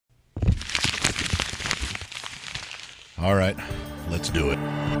All right, let's do it.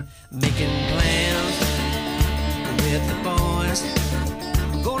 Making plans with the boys.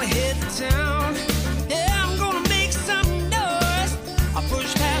 I'm gonna hit the town. Yeah, I'm gonna make some noise. I'll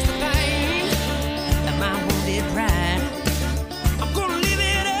push past the pain and my wounded pride. I'm gonna live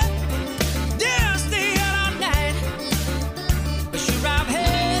it up. Yeah, stay out all night. But sure, I've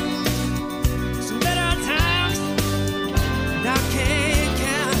had some better times. And I can't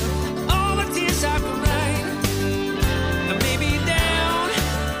count all the tears I cried. I may be down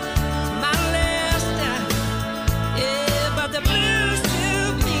my last night. Yeah, but the blues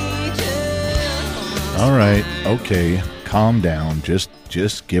took me just. All right, okay, calm down.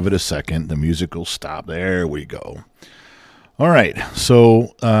 Just give it a second. The music will stop. There we go. All right,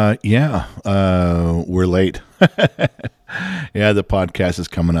 so we're late. Yeah, the podcast is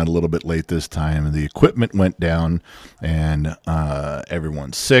coming out a little bit late this time. The equipment went down, and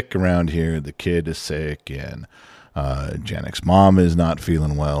everyone's sick around here. The kid is sick, and Janek's mom is not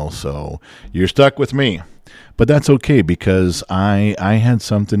feeling well, so you're stuck with me. But that's okay, because I had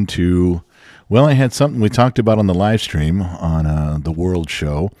something we talked about on the live stream on the World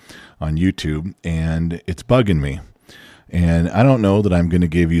Show on YouTube, and it's bugging me. And I don't know that I'm going to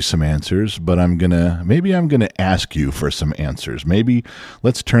give you some answers, but maybe I'm going to ask you for some answers. Maybe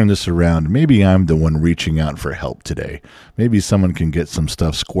let's turn this around. Maybe I'm the one reaching out for help today. Maybe someone can get some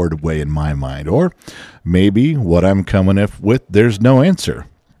stuff squared away in my mind. Or maybe what I'm coming up with, there's no answer.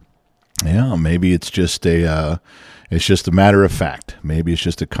 Yeah, maybe it's just a matter of fact. Maybe it's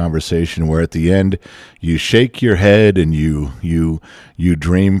just a conversation where at the end you shake your head and you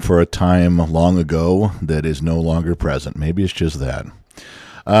dream for a time long ago that is no longer present. Maybe it's just that.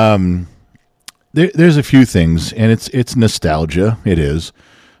 There's a few things, and it's nostalgia. It is.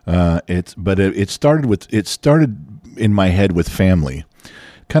 It started in my head with family.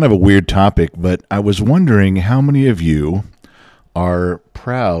 Kind of a weird topic, but I was wondering how many of you are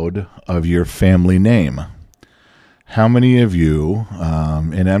proud of your family name. How many of you,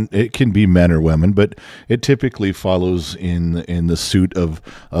 it can be men or women, but it typically follows in the suit of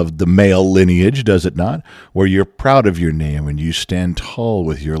the male lineage, does it not? Where you're proud of your name and you stand tall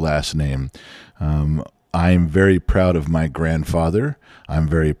with your last name. I'm very proud of my grandfather. I'm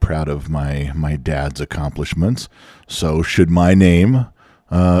very proud of my dad's accomplishments. So should my name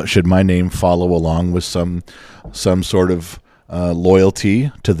follow along with some sort of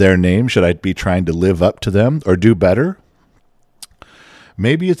loyalty to their name? Should I be trying to live up to them or do better?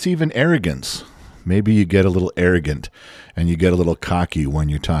 Maybe it's even arrogance. Maybe you get a little arrogant and you get a little cocky when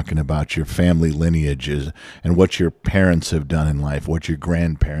you're talking about your family lineages and what your parents have done in life, what your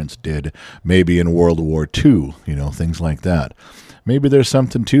grandparents did, maybe in World War II, things like that. Maybe there's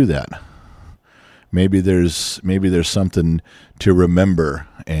something to that. Maybe there's something to remember,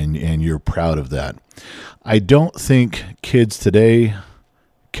 and you're proud of that. I don't think kids today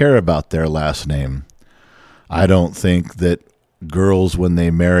care about their last name. I don't think that girls, when they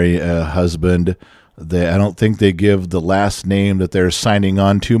marry a husband, I don't think they give the last name that they're signing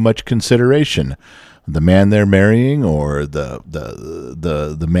on to much consideration. The man they're marrying, or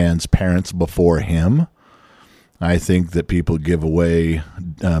the man's parents before him. I think that people give away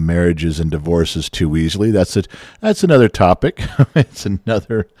marriages and divorces too easily. That's another topic.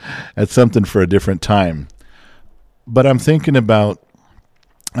 That's something for a different time. But I'm thinking about,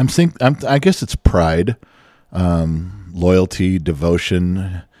 I guess it's pride, loyalty,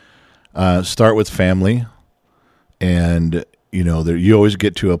 devotion. Start with family, and you always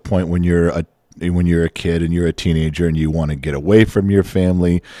get to a point when you're a kid and you're a teenager and you want to get away from your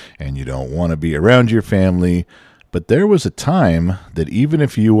family and you don't want to be around your family. But there was a time that even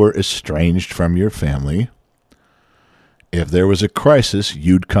if you were estranged from your family, if there was a crisis,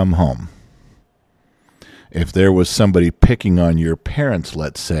 you'd come home. If there was somebody picking on your parents,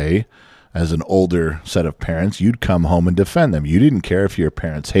 let's say, as an older set of parents, you'd come home and defend them. You didn't care if your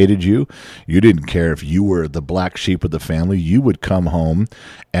parents hated you. You didn't care if you were the black sheep of the family. You would come home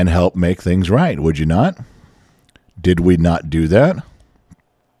and help make things right, would you not? Did we not do that?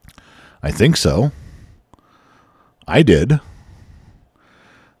 I think so. I did.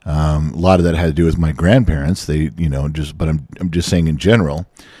 A lot of that had to do with my grandparents. But I'm just saying in general.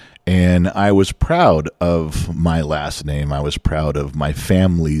 And I was proud of my last name. I was proud of my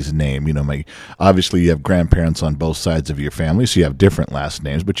family's name. Obviously you have grandparents on both sides of your family, so you have different last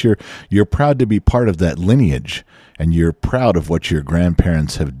names, but you're proud to be part of that lineage, and you're proud of what your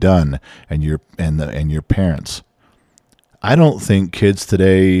grandparents have done and your parents. I don't think kids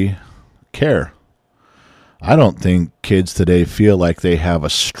today care. I don't think kids today feel like they have a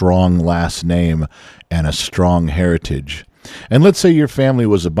strong last name and a strong heritage. And let's say your family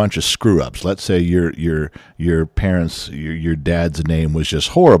was a bunch of screw-ups. Let's say your parents, your dad's name was just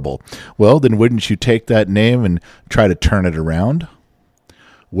horrible. Well, then wouldn't you take that name and try to turn it around?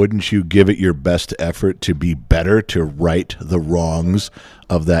 Wouldn't you give it your best effort to be better, to right the wrongs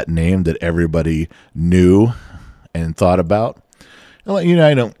of that name that everybody knew and thought about? You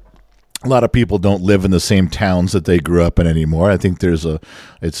know, a lot of people don't live in the same towns that they grew up in anymore. I think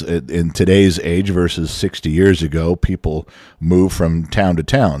it's in today's age versus 60 years ago, people move from town to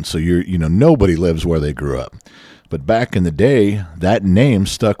town. So nobody lives where they grew up. But back in the day, that name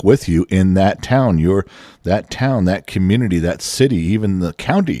stuck with you in that town. That community, that city, even the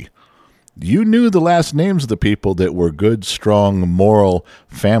county. You knew the last names of the people that were good, strong, moral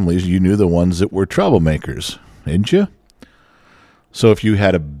families. You knew the ones that were troublemakers, didn't you? So if you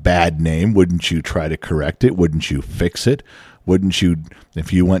had a bad name, wouldn't you try to correct it? Wouldn't you fix it? Wouldn't you,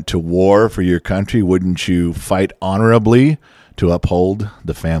 if you went to war for your country, wouldn't you fight honorably to uphold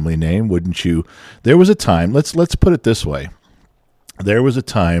the family name? Wouldn't you? There was a time, let's put it this way. There was a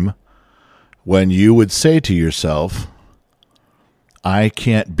time when you would say to yourself, I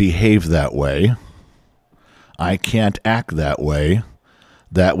can't behave that way. I can't act that way.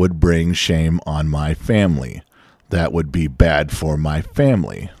 That would bring shame on my family. That would be bad for my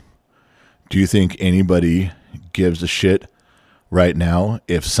family. Do you think anybody gives a shit right now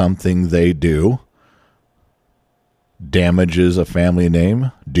if something they do damages a family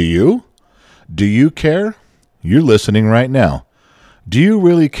name? Do you? Do you care? You're listening right now. Do you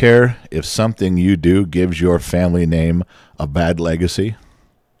really care if something you do gives your family name a bad legacy?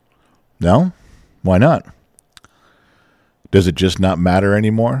 No? Why not? Does it just not matter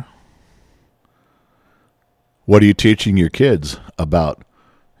anymore? What are you teaching your kids about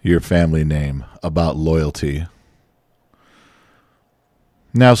your family name, about loyalty?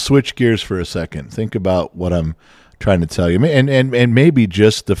 Now switch gears for a second. Think about what I'm trying to tell you. And maybe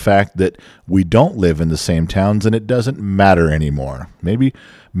just the fact that we don't live in the same towns and it doesn't matter anymore. Maybe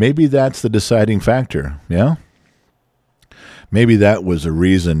that's the deciding factor, yeah? Maybe that was a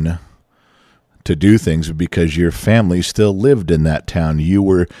reason to do things because your family still lived in that town. You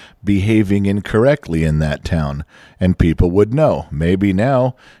were behaving incorrectly in that town, and people would know. Maybe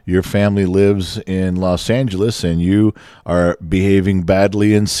now your family lives in Los Angeles and you are behaving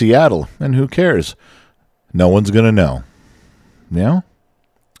badly in Seattle, and who cares? No one's going to know. Yeah?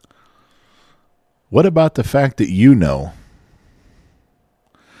 What about the fact that you know?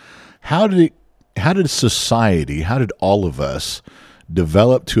 How did society, how did all of us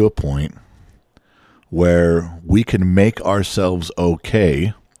develop to a point where we can make ourselves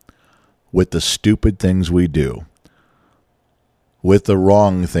okay with the stupid things we do, with the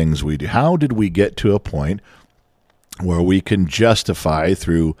wrong things we do? How did we get to a point where we can justify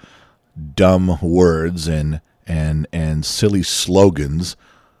through dumb words and silly slogans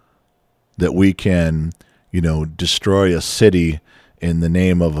that we can, destroy a city in the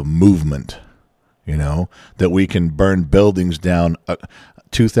name of a movement, that we can burn buildings down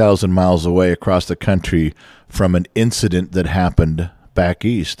 2,000 miles away across the country from an incident that happened back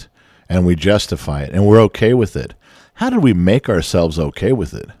east, and we justify it, and we're okay with it? How did we make ourselves okay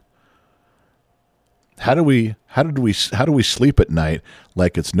with it? How do we sleep at night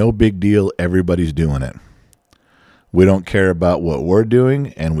like it's no big deal, everybody's doing it? We don't care about what we're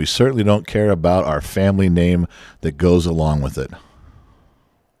doing, and we certainly don't care about our family name that goes along with it.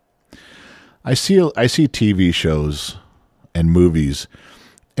 I see TV shows and movies,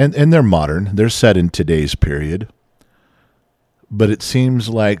 and they're modern. They're set in today's period. But it seems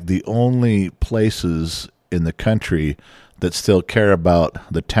like the only places in the country that still care about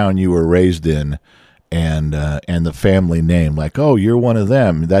the town you were raised in and the family name, like, oh, you're one of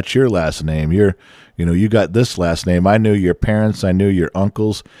them. That's your last name. You got this last name. I knew your parents. I knew your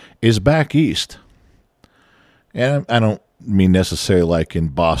uncles, is back east. And I don't mean necessarily like in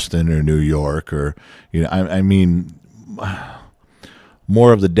Boston or New York or, I mean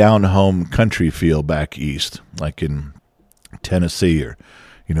more of the down-home country feel back east, like in Tennessee or,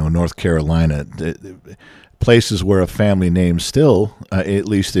 North Carolina. Places where a family name still, at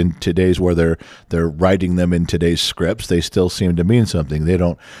least in today's, where they're writing them in today's scripts, they still seem to mean something. They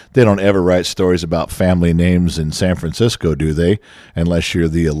don't ever write stories about family names in San Francisco, do they? Unless you're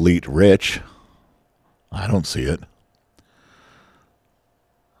the elite rich. I don't see it.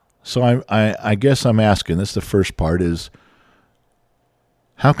 So I guess I'm asking, this the first part is,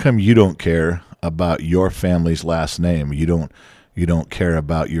 how come you don't care about your family's last name? You don't care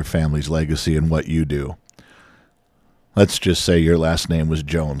about your family's legacy and what you do. Let's just say your last name was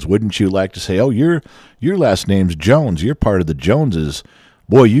Jones. Wouldn't you like to say, oh, your last name's Jones. You're part of the Joneses.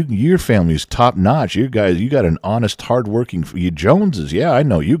 Boy, your family's top notch. You guys, you got an honest, hardworking. You Joneses, yeah, I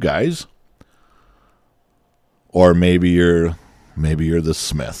know you guys. Or maybe you're the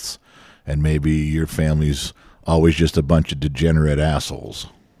Smiths, and maybe your family's always just a bunch of degenerate assholes.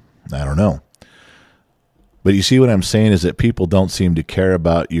 I don't know. But you see what I'm saying is that people don't seem to care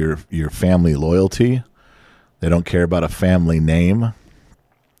about your family loyalty. They don't care about a family name.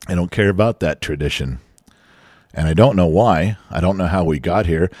 They don't care about that tradition. And I don't know why. I don't know how we got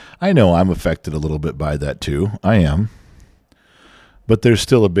here. I know I'm affected a little bit by that too. I am. But there's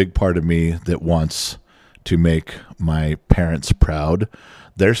still a big part of me that wants to make my parents proud.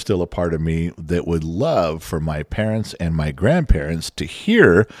 There's still a part of me that would love for my parents and my grandparents to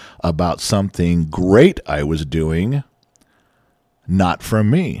hear about something great I was doing, not from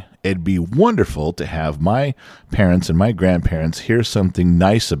me. It'd be wonderful to have my parents and my grandparents hear something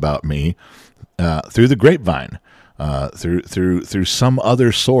nice about me through the grapevine, through some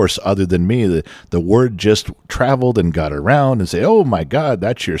other source other than me. The word just traveled and got around and say, "Oh my God,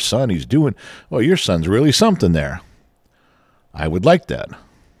 that's your son. He's doing well. Your son's really something there." I would like that.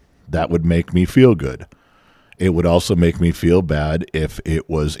 That would make me feel good. It would also make me feel bad if it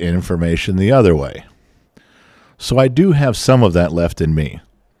was information the other way. So I do have some of that left in me.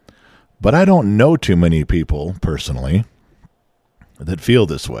 But I don't know too many people, personally, that feel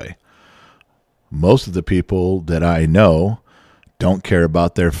this way. Most of the people that I know don't care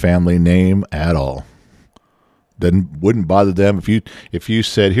about their family name at all. Then wouldn't bother them if you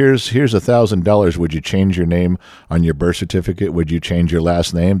said, here's $1,000, would you change your name on your birth certificate? Would you change your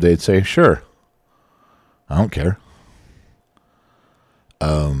last name? They'd say, sure. I don't care.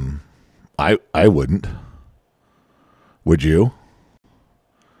 I wouldn't. Would you?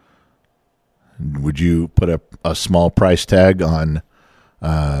 Would you put a small price tag on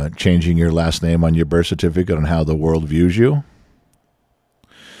changing your last name on your birth certificate on how the world views you?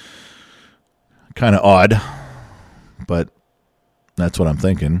 Kind of odd. But that's what I'm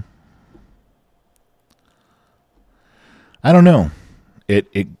thinking. I don't know.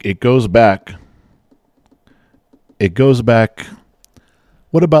 It goes back. It goes back.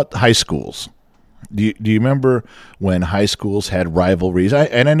 What about high schools? Do you remember when high schools had rivalries?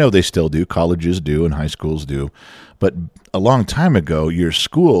 And I know they still do. Colleges do and high schools do. But a long time ago, your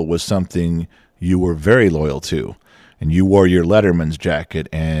school was something you were very loyal to. And you wore your Letterman's jacket,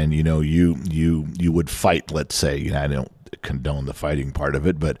 and you would fight. Let's say, I don't condone the fighting part of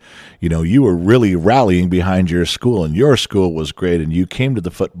it, but you were really rallying behind your school, and your school was great. And you came to the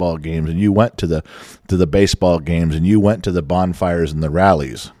football games, and you went to the baseball games, and you went to the bonfires and the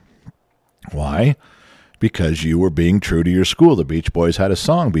rallies. Why? Because you were being true to your school. The Beach Boys had a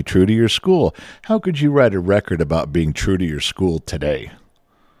song, "Be True to Your School." How could you write a record about being true to your school today?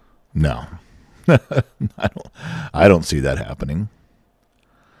 No. I don't see that happening.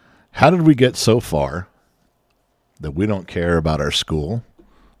 How did we get so far that we don't care about our school,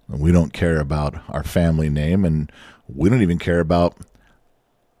 and we don't care about our family name, and we don't even care about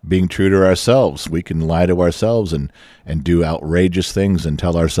being true to ourselves? We can lie to ourselves and do outrageous things and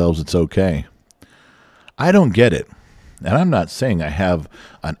tell ourselves it's okay. I don't get it. And I'm not saying I have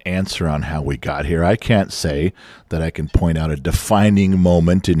an answer on how we got here. I can't say that I can point out a defining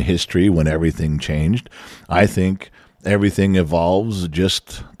moment in history when everything changed. I think everything evolves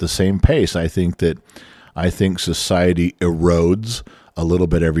just the same pace. I think society erodes a little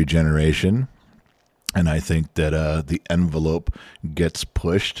bit every generation. And I think that the envelope gets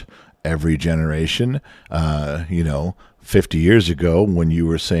pushed every generation. 50 years ago, when you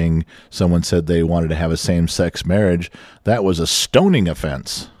were saying someone said they wanted to have a same-sex marriage, that was a stoning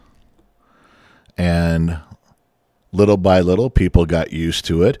offense. And little by little, people got used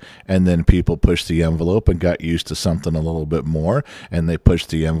to it, and then people pushed the envelope and got used to something a little bit more, and they pushed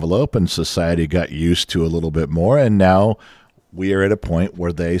the envelope, and society got used to a little bit more, and now we are at a point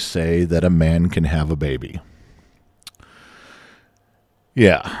where they say that a man can have a baby.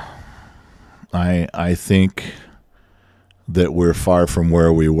 Yeah. I think that we're far from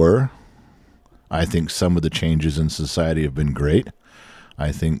where we were. I think some of the changes in society have been great.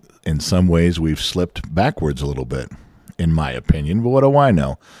 I think in some ways we've slipped backwards a little bit, in my opinion. But what do I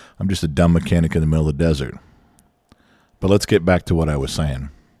know? I'm just a dumb mechanic in the middle of the desert. But let's get back to what I was saying.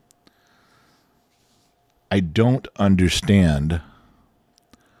 I don't understand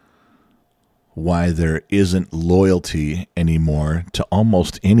why there isn't loyalty anymore to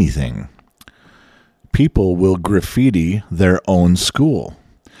almost anything. People will graffiti their own school.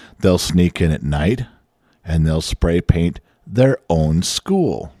 They'll sneak in at night and they'll spray paint their own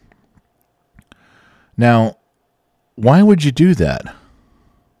school. Now, why would you do that?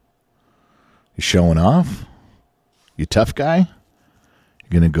 You showing off? You tough guy?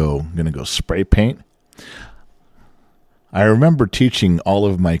 Gonna go spray paint. I remember teaching all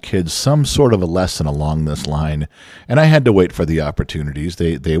of my kids some sort of a lesson along this line, and I had to wait for the opportunities.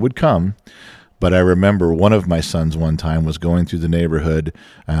 They would come. But I remember one of my sons one time was going through the neighborhood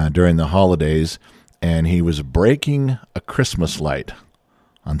during the holidays, and he was breaking a Christmas light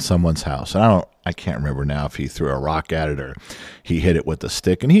on someone's house. And I can't remember now if he threw a rock at it or he hit it with a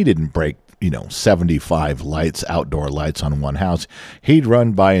stick. And he didn't break, 75 lights, outdoor lights on one house. He'd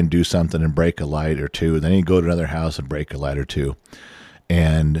run by and do something and break a light or two. Then he'd go to another house and break a light or two.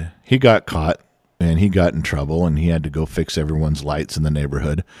 And he got caught. And he got in trouble, and he had to go fix everyone's lights in the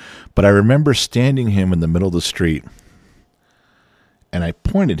neighborhood. But I remember standing him in the middle of the street, and I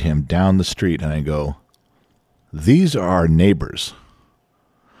pointed him down the street, and I go, these are our neighbors.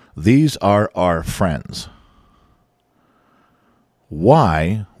 These are our friends.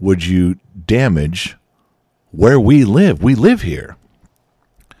 Why would you damage where we live? We live here.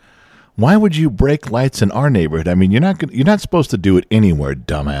 Why would you break lights in our neighborhood? I mean, you're not supposed to do it anywhere,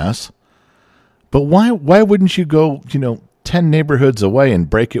 dumbass. But why wouldn't you go, 10 neighborhoods away and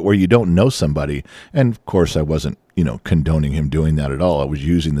break it where you don't know somebody? And, of course, I wasn't, condoning him doing that at all. I was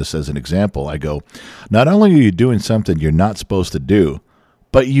using this as an example. I go, not only are you doing something you're not supposed to do,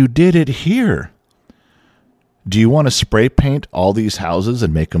 but you did it here. Do you want to spray paint all these houses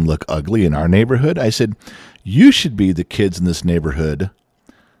and make them look ugly in our neighborhood? I said, you should be the kids in this neighborhood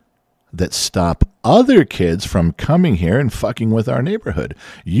that stop other kids from coming here and fucking with our neighborhood.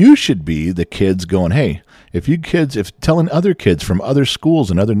 You should be the kids going, hey, if telling other kids from other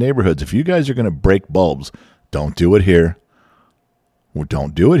schools and other neighborhoods, if you guys are going to break bulbs, don't do it here. Well,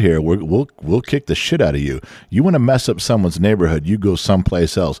 don't do it here. We'll kick the shit out of you. You want to mess up someone's neighborhood, you go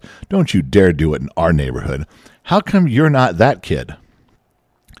someplace else. Don't you dare do it in our neighborhood. How come you're not that kid?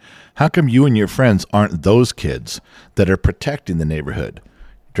 How come you and your friends aren't those kids that are protecting the neighborhood?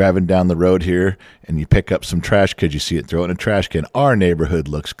 Driving down the road here, and you pick up some trash because you see it, throw it in a trash can. Our neighborhood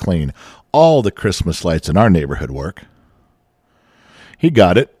looks clean. All the Christmas lights in our neighborhood work. He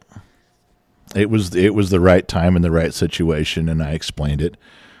got it. It was the right time and the right situation, and I explained it.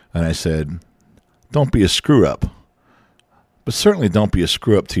 And I said, don't be a screw-up. But certainly don't be a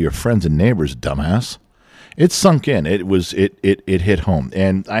screw-up to your friends and neighbors, dumbass. It sunk in. It hit home.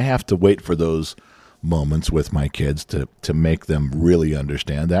 And I have to wait for those moments with my kids to make them really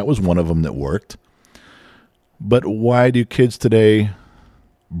understand. That was one of them that worked. But why do kids today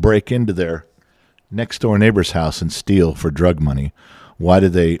break into their next door neighbor's house and steal for drug money? Why do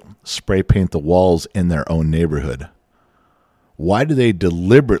they spray paint the walls in their own neighborhood? Why do they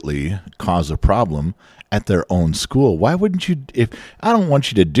deliberately cause a problem at their own school? Why wouldn't you, I don't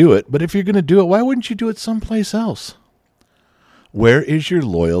want you to do it, but if you're going to do it, why wouldn't you do it someplace else? Where is your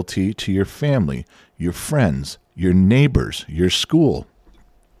loyalty to your family, your friends, your neighbors, your school?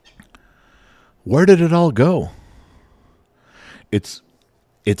 Where did it all go? It's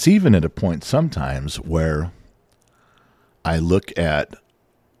even at a point sometimes where I look at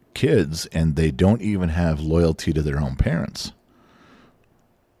kids and they don't even have loyalty to their own parents.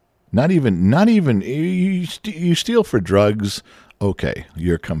 Not even you steal for drugs. Okay,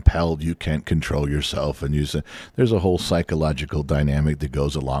 you're compelled. You can't control yourself, and there's a whole psychological dynamic that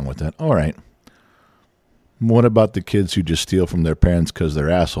goes along with that. All right. What about the kids who just steal from their parents because they're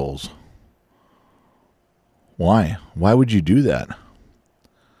assholes? Why? Why would you do that?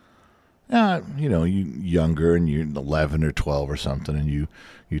 You younger and you're 11 or 12 or something, and you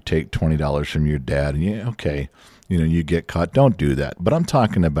take $20 from your dad, and you get caught. Don't do that. But I'm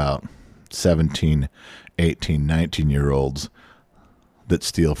talking about 17, 18, 19-year-olds that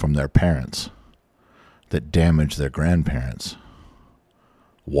steal from their parents, that damage their grandparents.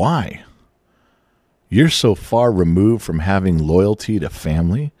 Why? You're so far removed from having loyalty to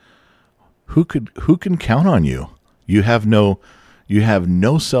family. Who can count on you? You have no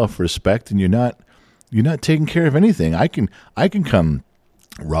self-respect, and you're not taking care of anything. I can come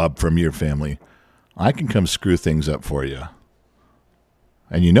rob from your family. I can come screw things up for you.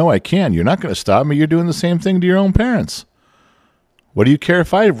 And I can. You're not going to stop me. You're doing the same thing to your own parents. What do you care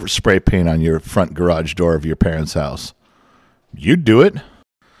if I spray paint on your front garage door of your parents' house? You'd do it.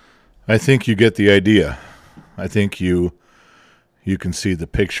 I think you get the idea. I think you can see the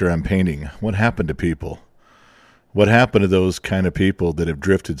picture I'm painting. What happened to people? What happened to those kind of people that have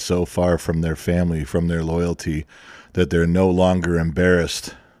drifted so far from their family, from their loyalty, that they're no longer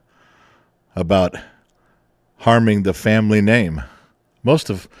embarrassed about harming the family name? Most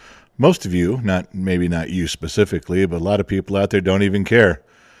of you, maybe not you specifically, but a lot of people out there don't even care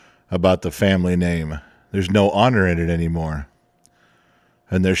about the family name. There's no honor in it anymore.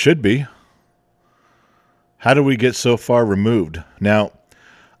 And there should be. How do we get so far removed? Now,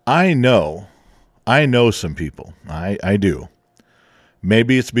 I know, some people. I do.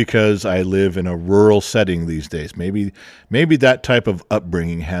 Maybe it's because I live in a rural setting these days. Maybe that type of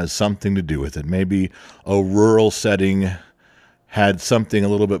upbringing has something to do with it. Maybe a rural setting had something a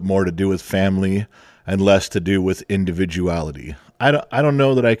little bit more to do with family and less to do with individuality. I don't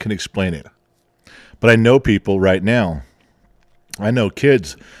know that I can explain it. But I know people right now. I know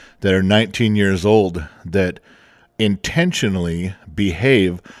kids that are 19 years old that intentionally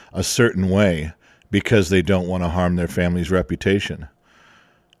behave a certain way because they don't want to harm their family's reputation.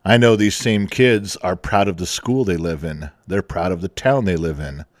 I know these same kids are proud of the school they live in. They're proud of the town they live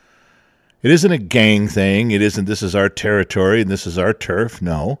in. It isn't a gang thing. It isn't this is our territory and this is our turf.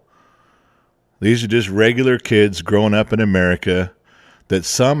 No. These are just regular kids growing up in America that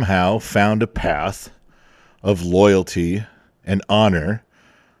somehow found a path of loyalty and honor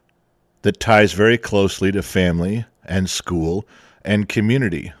that ties very closely to family and school and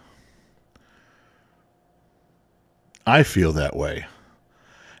community. I feel that way.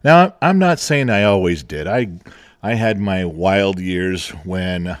 Now, I'm not saying I always did. I had my wild years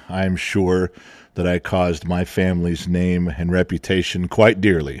when I'm sure that I caused my family's name and reputation quite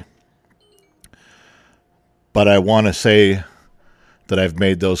dearly. But I want to say that I've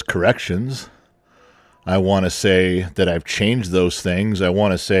made those corrections. I want to say that I've changed those things. I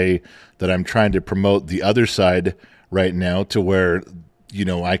want to say that I'm trying to promote the other side right now to where,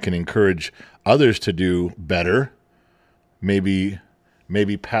 I can encourage others to do better. Maybe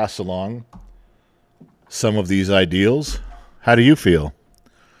pass along some of these ideals. How do you feel?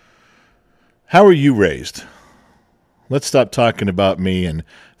 How are you raised? Let's stop talking about me and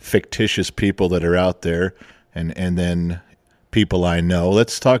fictitious people that are out there and then people I know.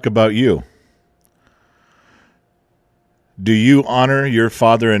 Let's talk about you. Do you honor your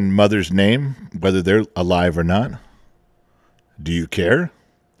father and mother's name, whether they're alive or not? Do you care?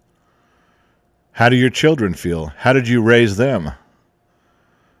 How do your children feel? How did you raise them?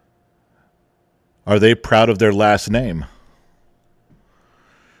 Are they proud of their last name?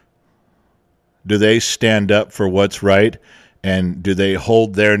 Do they stand up for what's right? And do they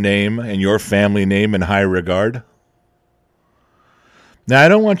hold their name and your family name in high regard? Now, I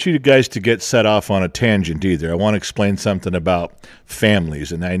don't want you guys to get set off on a tangent either. I want to explain something about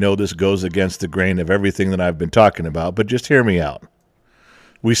families, and I know this goes against the grain of everything that I've been talking about, but just hear me out.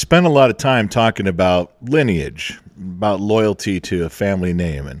 We spend a lot of time talking about lineage, about loyalty to a family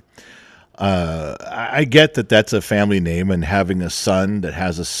name, and I get that that's a family name, and having a son that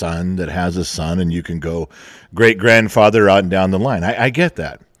has a son that has a son, and you can go great-grandfather on down the line. I get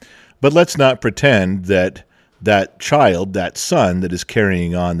that. But let's not pretend that that child, that son that is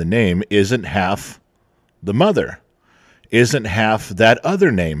carrying on the name, isn't half the mother, isn't half that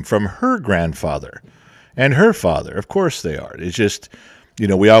other name from her grandfather and her father. Of course they are. It's just,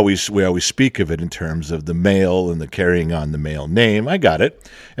 we always speak of it in terms of the male and the carrying on the male name. I got it.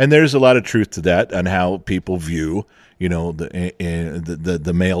 And there's a lot of truth to that on how people view,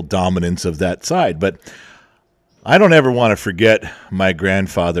 the male dominance of that side. But I don't ever want to forget my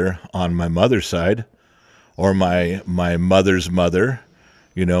grandfather on my mother's side, or my mother's mother,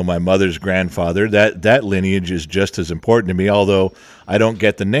 my mother's grandfather. That lineage is just as important to me, although I don't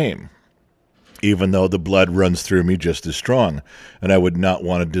get the name, even though the blood runs through me just as strong, and I would not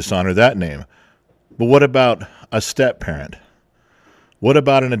want to dishonor that name. But what about a step-parent? What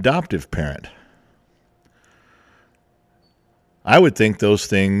about an adoptive parent? I would think those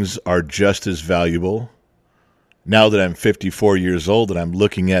things are just as valuable now that I'm 54 years old and I'm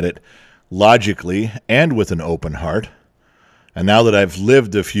looking at it logically and with an open heart. And now that I've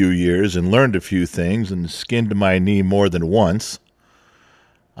lived a few years and learned a few things and skinned my knee more than once,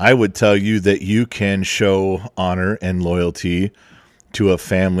 I would tell you that you can show honor and loyalty to a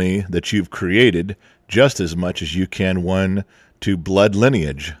family that you've created just as much as you can one to blood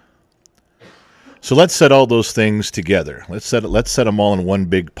lineage. So let's set all those things together. Let's set them all in one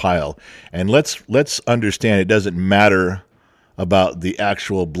big pile. And let's understand it doesn't matter about the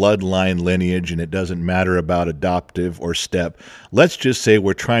actual bloodline lineage, and it doesn't matter about adoptive or step. Let's just say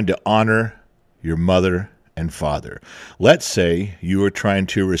we're trying to honor your mother and father. Let's say you are trying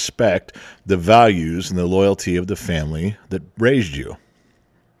to respect the values and the loyalty of the family that raised you.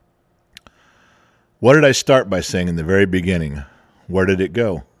 What did I start by saying in the very beginning? Where did it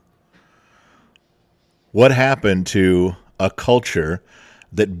go? What happened to a culture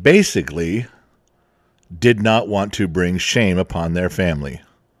that basically did not want to bring shame upon their family?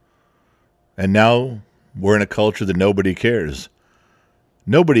 And now we're in a culture that nobody cares.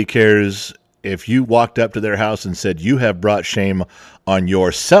 Nobody cares if you walked up to their house and said, "You have brought shame on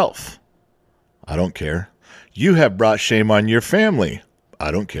yourself." I don't care. "You have brought shame on your family."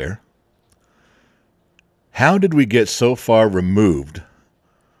 I don't care. How did we get so far removed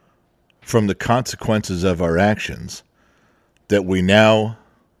from the consequences of our actions that we now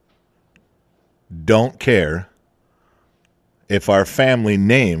don't care if our family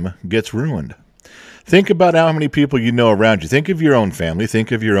name gets ruined? Think about how many people you know around you. Think of your own family.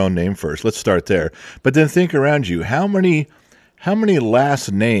 Think of your own name first. Let's start there. But then think around you. How many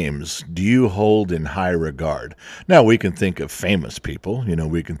last names do you hold in high regard? Now, we can think of famous people.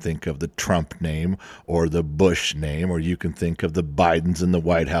 We can think of the Trump name or the Bush name, or you can think of the Bidens in the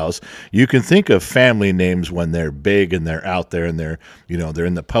White House. You can think of family names when they're big and they're out there and they're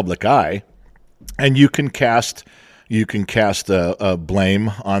in the public eye, and you can cast a blame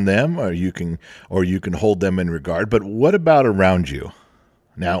on them, or you can hold them in regard. But what about around you?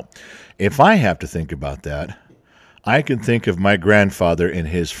 Now, if I have to think about that, I can think of my grandfather and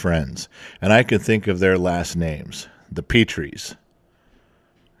his friends, and I can think of their last names, the Petries,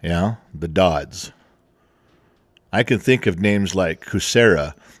 the Dodds. I can think of names like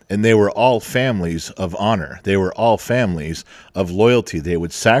Kucera, and they were all families of honor. They were all families of loyalty. They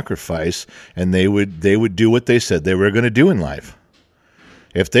would sacrifice, and they would do what they said they were going to do in life.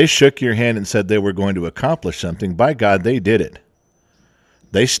 If they shook your hand and said they were going to accomplish something, by God, they did it.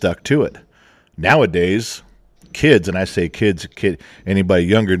 They stuck to it. Nowadays, kids, and I say kids, anybody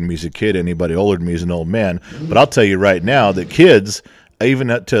younger than me is a kid, anybody older than me is an old man, but I'll tell you right now that kids,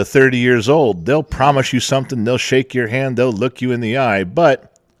 even up to 30 years old, they'll promise you something, they'll shake your hand, they'll look you in the eye,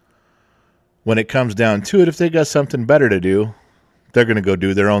 but when it comes down to it, if they got something better to do, they're going to go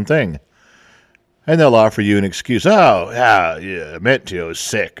do their own thing. And they'll offer you an excuse. Oh, yeah, I meant to, I was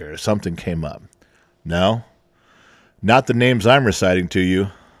sick, or something came up. No, not the names I'm reciting to you.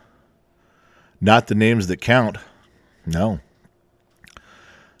 Not the names that count. No.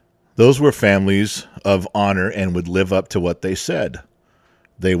 Those were families of honor and would live up to what they said.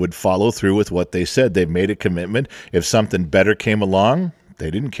 They would follow through with what they said. They made a commitment. If something better came along,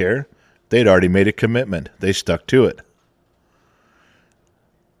 they didn't care. They'd already made a commitment. They stuck to it.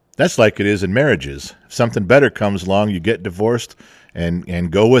 That's like it is in marriages. If something better comes along, you get divorced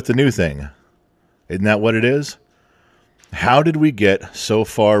and go with the new thing. Isn't that what it is? How did we get so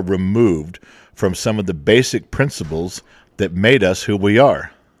far removed from some of the basic principles that made us who we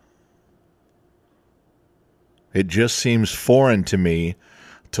are? It just seems foreign to me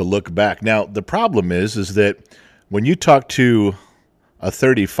to look back. Now, the problem is that when you talk to a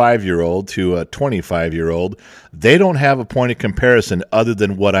 35-year-old to a 25-year-old, they don't have a point of comparison other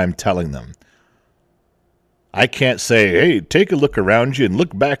than what I'm telling them. I can't say, hey, take a look around you and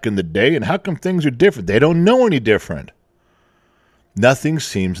look back in the day, and how come things are different? They don't know any different. Nothing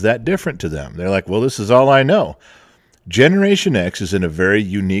seems that different to them. They're like, well, this is all I know. Generation X is in a very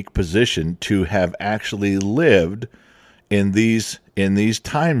unique position to have actually lived in these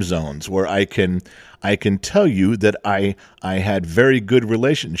time zones where I can tell you that I had very good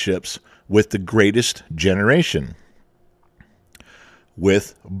relationships with the greatest generation,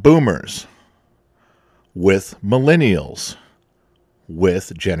 with boomers, with millennials,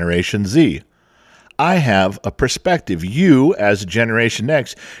 with Generation Z. I have a perspective. You, as Generation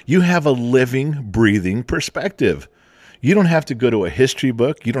X, you have a living, breathing perspective. You don't have to go to a history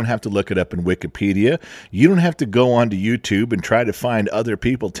book. You don't have to look it up in Wikipedia. You don't have to go onto YouTube and try to find other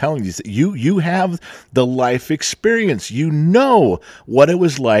people telling you. You have the life experience. You know what it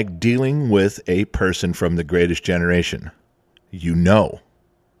was like dealing with a person from the greatest generation. You know.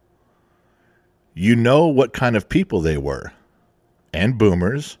 You know what kind of people they were. And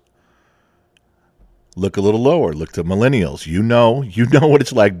boomers. Look a little lower. Look to millennials. You know what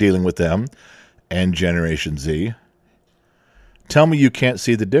it's like dealing with them. And Generation Z. Tell me you can't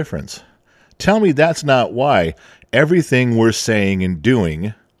see the difference. Tell me that's not why everything we're saying and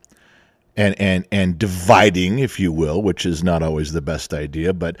doing and dividing, if you will, which is not always the best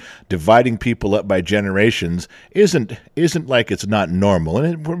idea, but dividing people up by generations isn't like it's not normal.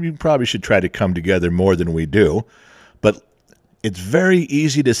 And we probably should try to come together more than we do. But it's very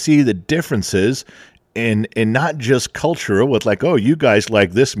easy to see the differences in not just cultural with like, oh, you guys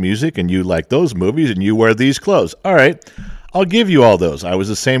like this music and you like those movies and you wear these clothes. All right. I'll give you all those. I was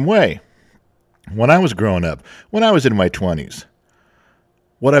the same way when I was growing up, when I was in my 20s.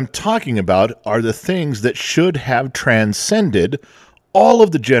 What I'm talking about are the things that should have transcended all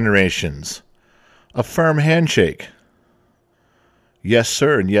of the generations. A firm handshake. Yes,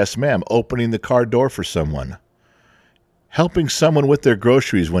 sir, and yes, ma'am. Opening the car door for someone. Helping someone with their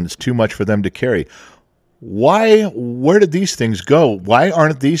groceries when it's too much for them to carry. Where did these things go? Why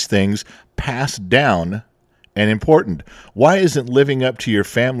aren't these things passed down and important? Why isn't living up to your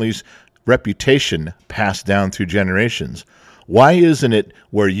family's reputation passed down through generations? Why isn't it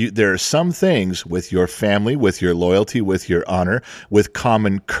where there are some things with your family, with your loyalty, with your honor, with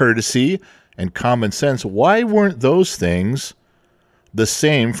common courtesy and common sense? Why weren't those things the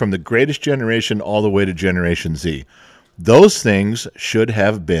same from the greatest generation all the way to Generation Z? Those things should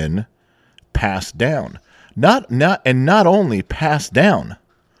have been passed down. Not only passed down.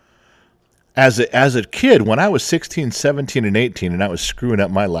 As a kid, when I was 16, 17, and 18, and I was screwing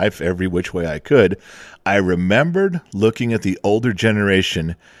up my life every which way I could, I remembered looking at the older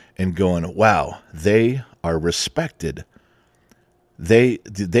generation and going, wow, they are respected.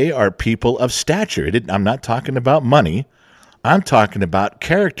 They are people of stature. I'm not talking about money. I'm talking about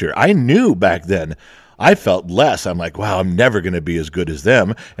character. I knew back then. I felt less. I'm like, wow, I'm never going to be as good as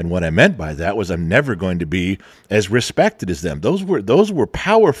them. And what I meant by that was I'm never going to be as respected as them. Those were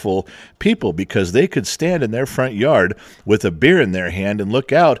powerful people because they could stand in their front yard with a beer in their hand and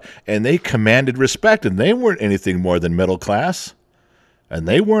look out, and they commanded respect. And they weren't anything more than middle class. And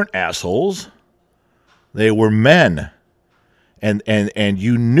they weren't assholes. They were men. And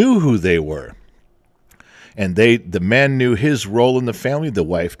you knew who they were. And the man knew his role in the family, the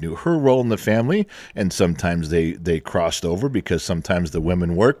wife knew her role in the family, and sometimes they crossed over because sometimes the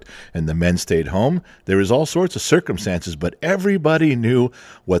women worked and the men stayed home. There was all sorts of circumstances, but everybody knew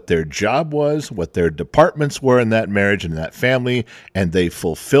what their job was, what their departments were in that marriage and that family, and they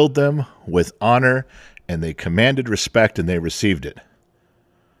fulfilled them with honor, and they commanded respect, and they received it.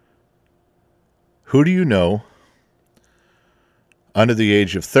 Who do you know under the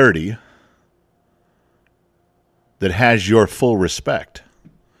age of 30 that has your full respect?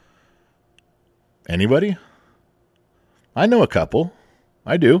 Anybody? I know a couple.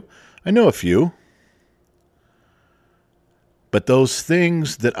 I do. I know a few. But those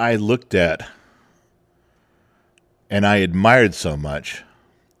things that I looked at and I admired so much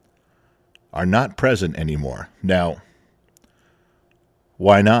are not present anymore. Now,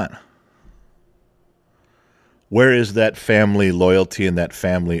 why not? Where is that family loyalty and that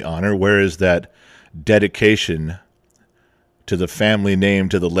family honor? Where is that dedication to the family name,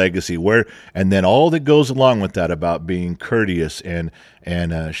 to the legacy, and then all that goes along with that about being courteous and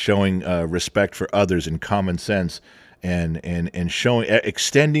showing respect for others and common sense and showing,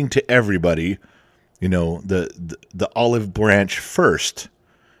 extending to everybody, the olive branch first,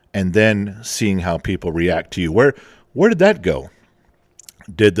 and then seeing how people react to you. Where did that go?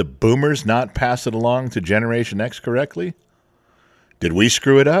 Did the boomers not pass it along to Generation X correctly? Did we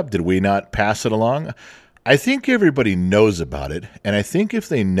screw it up? Did we not pass it along? I think everybody knows about it, and I think if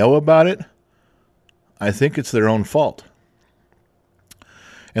they know about it, I think it's their own fault.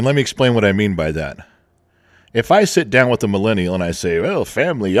 And let me explain what I mean by that. If I sit down with a millennial and I say, well,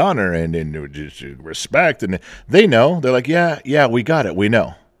 family honor and respect, and they know, they're like, yeah, we got it, we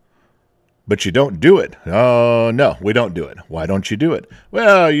know. But you don't do it. Oh, no, we don't do it. Why don't you do it?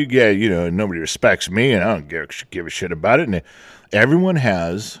 Well, nobody respects me, and I don't give a shit about it. And everyone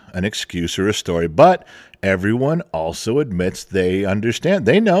has an excuse or a story, but everyone also admits they understand.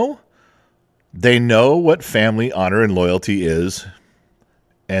 They know what family honor and loyalty is,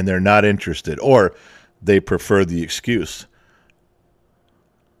 and they're not interested, or they prefer the excuse.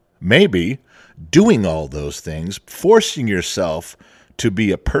 Maybe doing all those things, forcing yourself to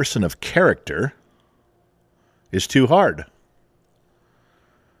be a person of character, is too hard.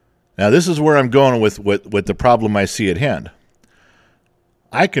 Now, this is where I'm going with the problem I see at hand.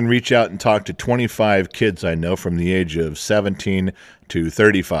 I can reach out and talk to 25 kids I know from the age of 17 to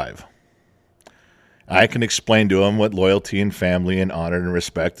 35. I can explain to them what loyalty and family and honor and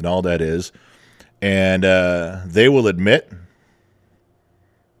respect and all that is, and they will admit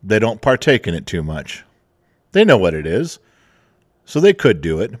they don't partake in it too much. They know what it is, so they could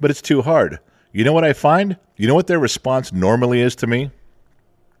do it, but it's too hard. You know what I find? You know what their response normally is to me?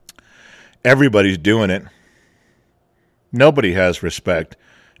 Everybody's doing it. Nobody has respect.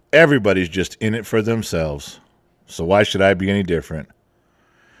 Everybody's just in it for themselves. So why should I be any different?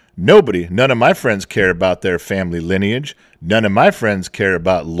 None of my friends care about their family lineage. None of my friends care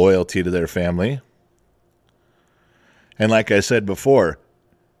about loyalty to their family. And like I said before,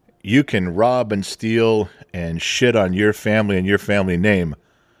 you can rob and steal and shit on your family and your family name.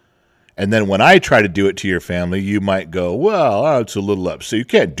 And then when I try to do it to your family, you might go, well, it's a little up. So you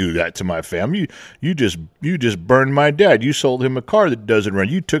can't do that to my family. You just burned my dad. You sold him a car that doesn't run.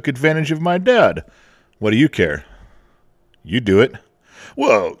 You took advantage of my dad. What do you care? You do it.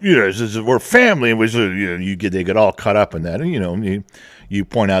 Well, we're family. They get all caught up in that. And, you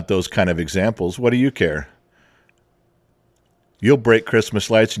point out those kind of examples. What do you care? You'll break Christmas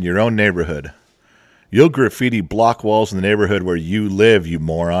lights in your own neighborhood. You'll graffiti block walls in the neighborhood where you live, you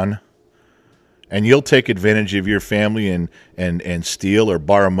moron. and you'll take advantage of your family and steal or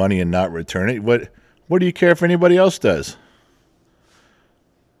borrow money and not return it. What do you care if anybody else does?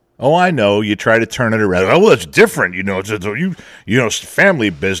 Oh, I know. You try to turn it around. Oh, well, it's different. It's family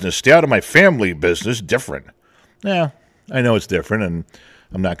business. Stay out of my family business. Different. Yeah, I know it's different, and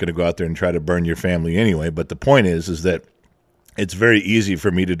I'm not going to go out there and try to burn your family anyway. But the point is that it's very easy for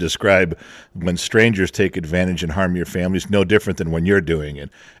me to describe when strangers take advantage and harm your family. It's no different than when you're doing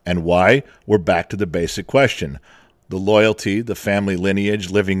it. And why? We're back to the basic question. The loyalty, the family lineage,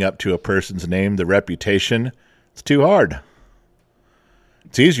 living up to a person's name, the reputation, it's too hard.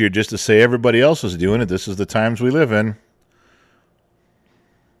 It's easier just to say everybody else is doing it. This is the times we live in.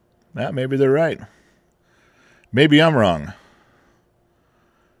 Maybe they're right. Maybe I'm wrong.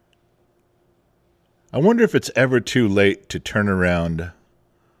 I wonder if it's ever too late to turn around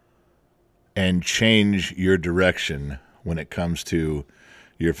and change your direction when it comes to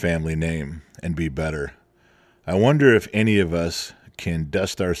your family name and be better. I wonder if any of us can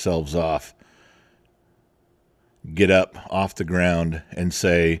dust ourselves off, get up off the ground and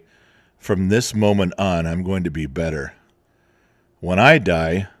say, from this moment on, I'm going to be better. When I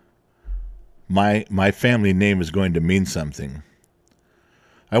die, my family name is going to mean something.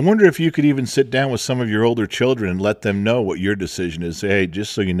 I wonder if you could even sit down with some of your older children and let them know what your decision is. Say, hey,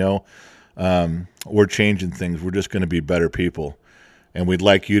 just so you know, we're changing things. We're just going to be better people. And we'd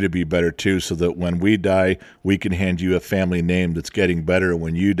like you to be better too, so that when we die, we can hand you a family name that's getting better.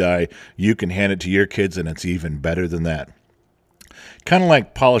 When you die, you can hand it to your kids, and it's even better than that. Kind of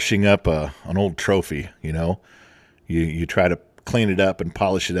like polishing up an old trophy, you know. You try to clean it up and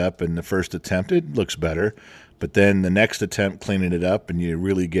polish it up, and the first attempt, it looks better. But then the next attempt, cleaning it up, and you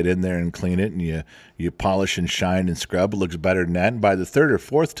really get in there and clean it, and you polish and shine and scrub, it looks better than that. And by the third or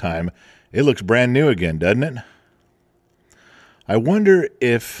fourth time, it looks brand new again, doesn't it? I wonder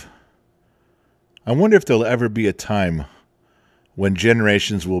if there'll ever be a time when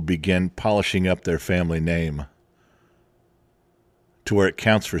generations will begin polishing up their family name to where it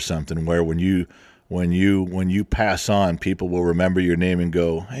counts for something, where when you pass on, people will remember your name and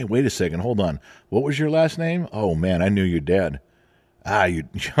go, hey, wait a second, hold on. What was your last name? Oh, man, I knew your dad.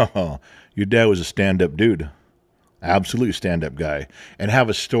 Your dad was a stand-up dude. Absolute stand-up guy. And have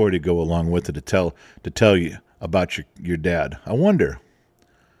a story to go along with it to tell you about your dad. I wonder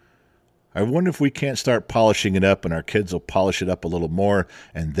if we can't start polishing it up, and our kids will polish it up a little more,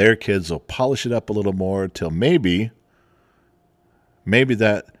 and their kids will polish it up a little more, till maybe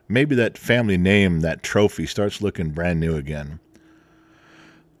that family name, that trophy, starts looking brand new again.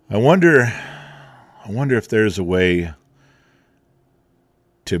 I wonder if there's a way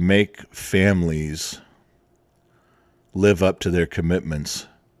to make families live up to their commitments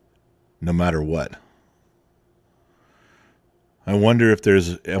no matter what. I wonder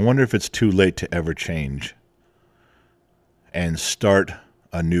if it's too late to ever change and start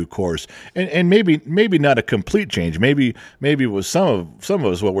a new course, and maybe not a complete change. Maybe with some of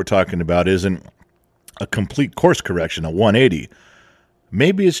us, what we're talking about isn't a complete course correction, a 180.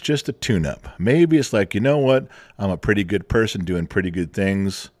 Maybe it's just a tune-up. Maybe it's like, you know what? I'm a pretty good person doing pretty good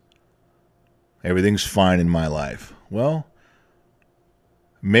things. Everything's fine in my life. Well,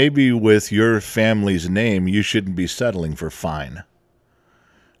 maybe with your family's name, you shouldn't be settling for fine.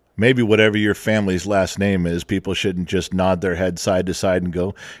 Maybe whatever your family's last name is, people shouldn't just nod their head side to side and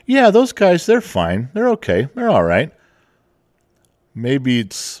go, yeah, those guys, they're fine. They're okay. They're all right. Maybe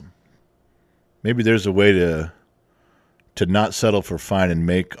there's a way to not settle for fine and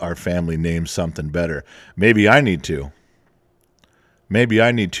make our family name something better. Maybe I need to. Maybe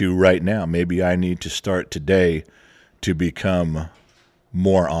I need to right now. Maybe I need to start today to become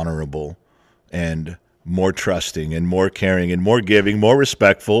more honorable and more trusting and more caring and more giving, more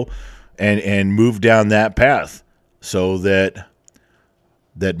respectful, and move down that path so that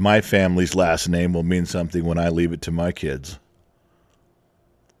my family's last name will mean something when I leave it to my kids.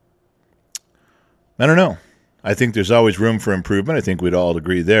 I don't know. I think there's always room for improvement. I think we'd all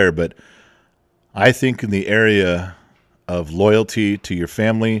agree there, but I think in the area of loyalty to your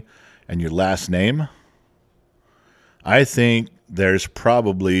family and your last name, I think there's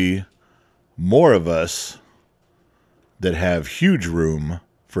probably more of us that have huge room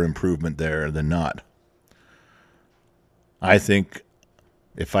for improvement there than not. I think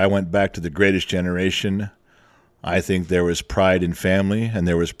if I went back to the greatest generation, I think there was pride in family, and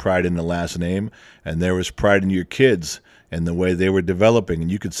there was pride in the last name, and there was pride in your kids and the way they were developing.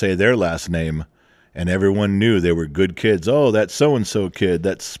 And you could say their last name, and everyone knew they were good kids. Oh, that so-and-so kid,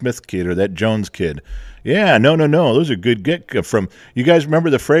 that Smith kid, or that Jones kid. Yeah, no. Those are good from. You guys remember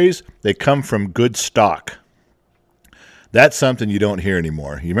the phrase? They come from good stock. That's something you don't hear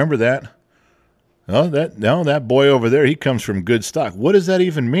anymore. You remember that? Oh, that boy over there, he comes from good stock. What does that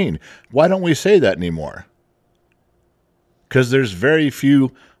even mean? Why don't we say that anymore? Because there's very few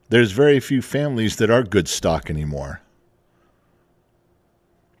families that are good stock anymore.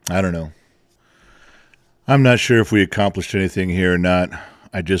 I don't know. I'm not sure if we accomplished anything here or not.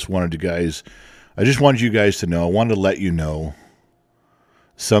 I just wanted you guys to know. I wanted to let you know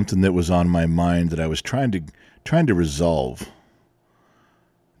something that was on my mind that I was trying to resolve.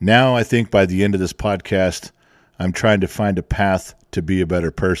 Now I think by the end of this podcast, I'm trying to find a path to be a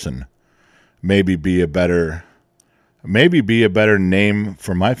better person. Maybe be a better name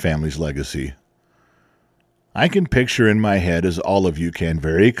for my family's legacy. I can picture in my head, as all of you can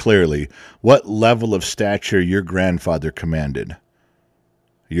very clearly, what level of stature your grandfather commanded.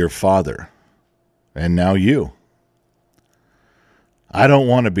 Your father. And now you. I don't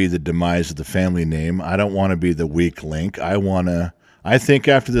want to be the demise of the family name. I don't want to be the weak link. I think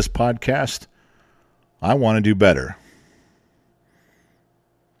after this podcast, I want to do better.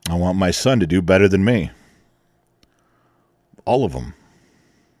 I want my son to do better than me. All of them.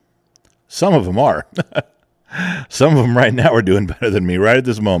 Some of them are. Some of them right now are doing better than me right at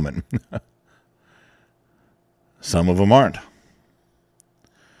this moment. Some of them aren't.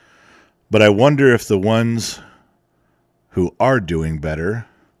 But I wonder if the ones who are doing better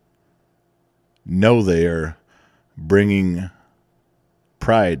know they are bringing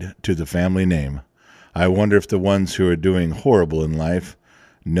pride to the family name. I wonder if the ones who are doing horrible in life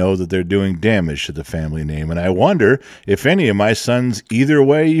know that they're doing damage to the family name. And I wonder if any of my sons either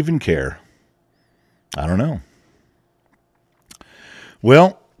way even care. I don't know.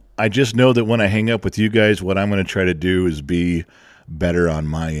 Well, I just know that when I hang up with you guys, what I'm going to try to do is be better on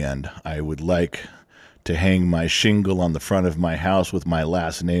my end. I would like to hang my shingle on the front of my house with my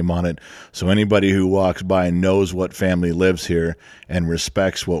last name on it, so anybody who walks by knows what family lives here and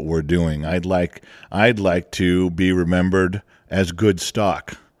respects what we're doing. I'd like to be remembered as good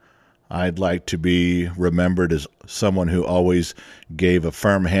stock. I'd like to be remembered as someone who always gave a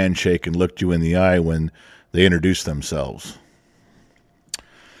firm handshake and looked you in the eye when they introduced themselves.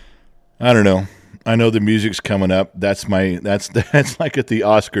 I don't know. I know the music's coming up. That's like at the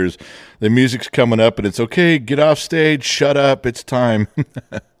Oscars. The music's coming up and it's okay, get off stage, shut up, it's time.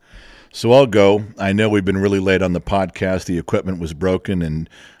 So I'll go. I know we've been really late on the podcast. The equipment was broken and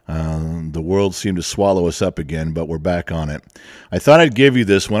the world seemed to swallow us up again, but we're back on it. I thought I'd give you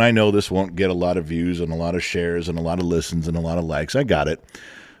this one. I know this won't get a lot of views and a lot of shares and a lot of listens and a lot of likes. I got it.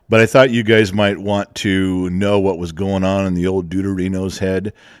 But I thought you guys might want to know what was going on in the old Deuterino's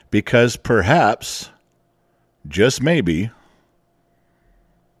head, because perhaps, just maybe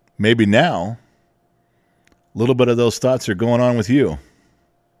now, a little bit of those thoughts are going on with you.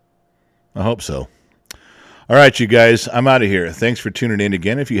 I hope so. All right, you guys, I'm out of here. Thanks for tuning in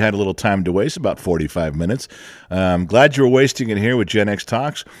again. If you had a little time to waste, about 45 minutes. I'm glad you were wasting it here with Gen X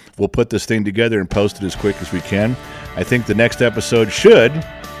Talks. We'll put this thing together and post it as quick as we can. I think the next episode should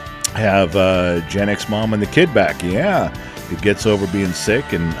have Gen X Mom and the kid back. Yeah, he gets over being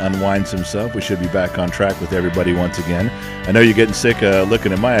sick and unwinds himself. We should be back on track with everybody once again. I know you're getting sick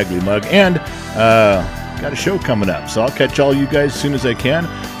looking at my ugly mug, and got a show coming up, so I'll catch all you guys as soon as I can.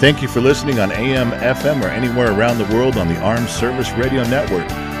 Thank you for listening on AM, FM, or anywhere around the world on the Armed Service Radio Network.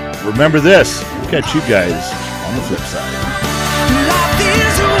 Remember this, we'll catch you guys on the flip side.